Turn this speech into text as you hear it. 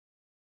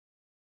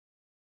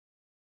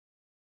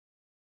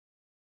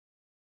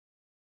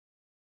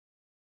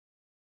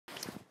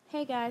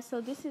Hey guys,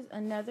 so this is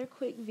another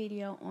quick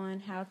video on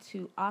how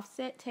to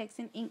offset text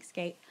in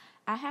Inkscape.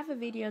 I have a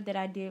video that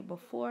I did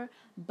before,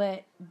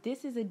 but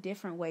this is a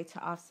different way to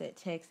offset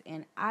text,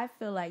 and I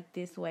feel like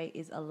this way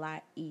is a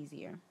lot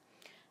easier.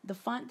 The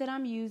font that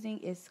I'm using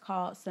is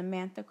called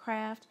Samantha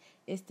Craft.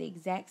 It's the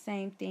exact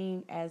same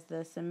thing as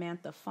the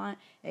Samantha font,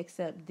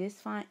 except this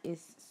font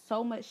is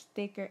so much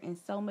thicker and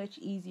so much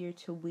easier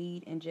to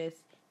read and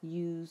just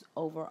use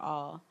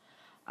overall.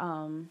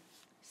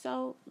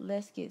 So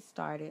let's get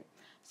started.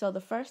 So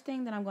the first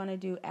thing that I'm going to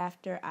do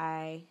after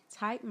I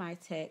type my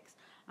text,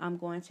 I'm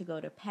going to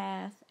go to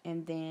Path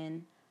and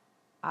then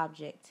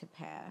Object to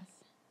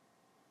Path.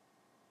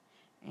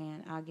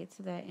 And I'll get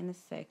to that in a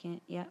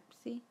second. Yep,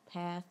 see?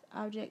 Path,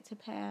 Object to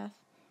Path.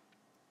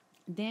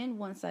 Then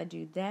once I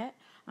do that,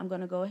 I'm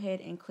going to go ahead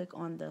and click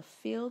on the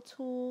Fill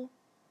tool.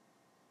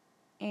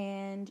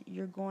 And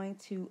you're going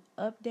to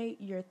update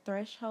your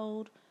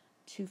threshold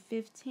to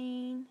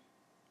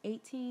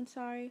 18,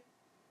 sorry.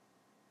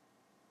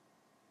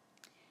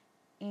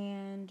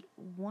 And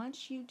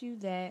once you do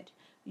that,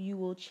 you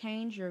will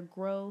change your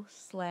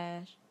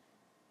grow/shrink.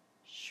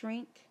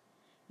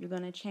 You're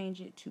going to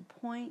change it to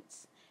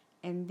points,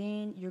 and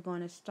then you're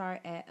going to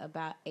start at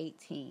about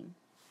 18.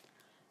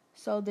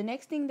 So the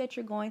next thing that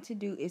you're going to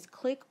do is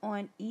click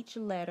on each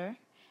letter,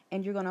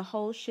 and you're going to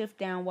hold shift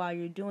down while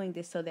you're doing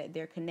this so that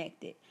they're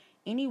connected.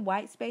 Any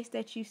white space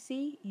that you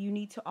see, you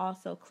need to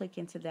also click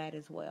into that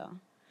as well.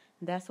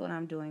 That's what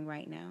I'm doing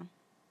right now.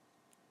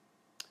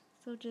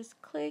 So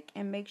just click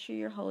and make sure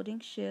you're holding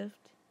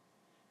shift.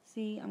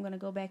 See, I'm going to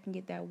go back and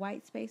get that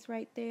white space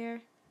right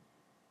there.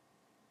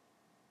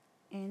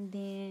 And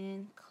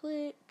then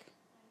click.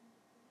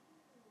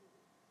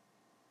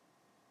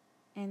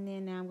 And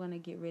then now I'm going to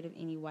get rid of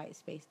any white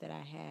space that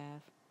I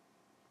have.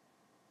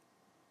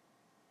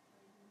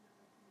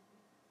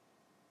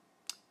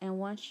 And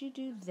once you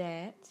do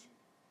that,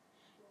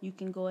 you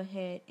can go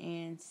ahead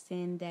and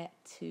send that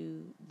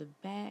to the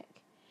back.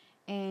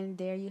 And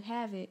there you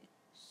have it.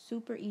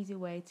 Super easy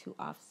way to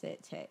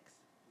offset text.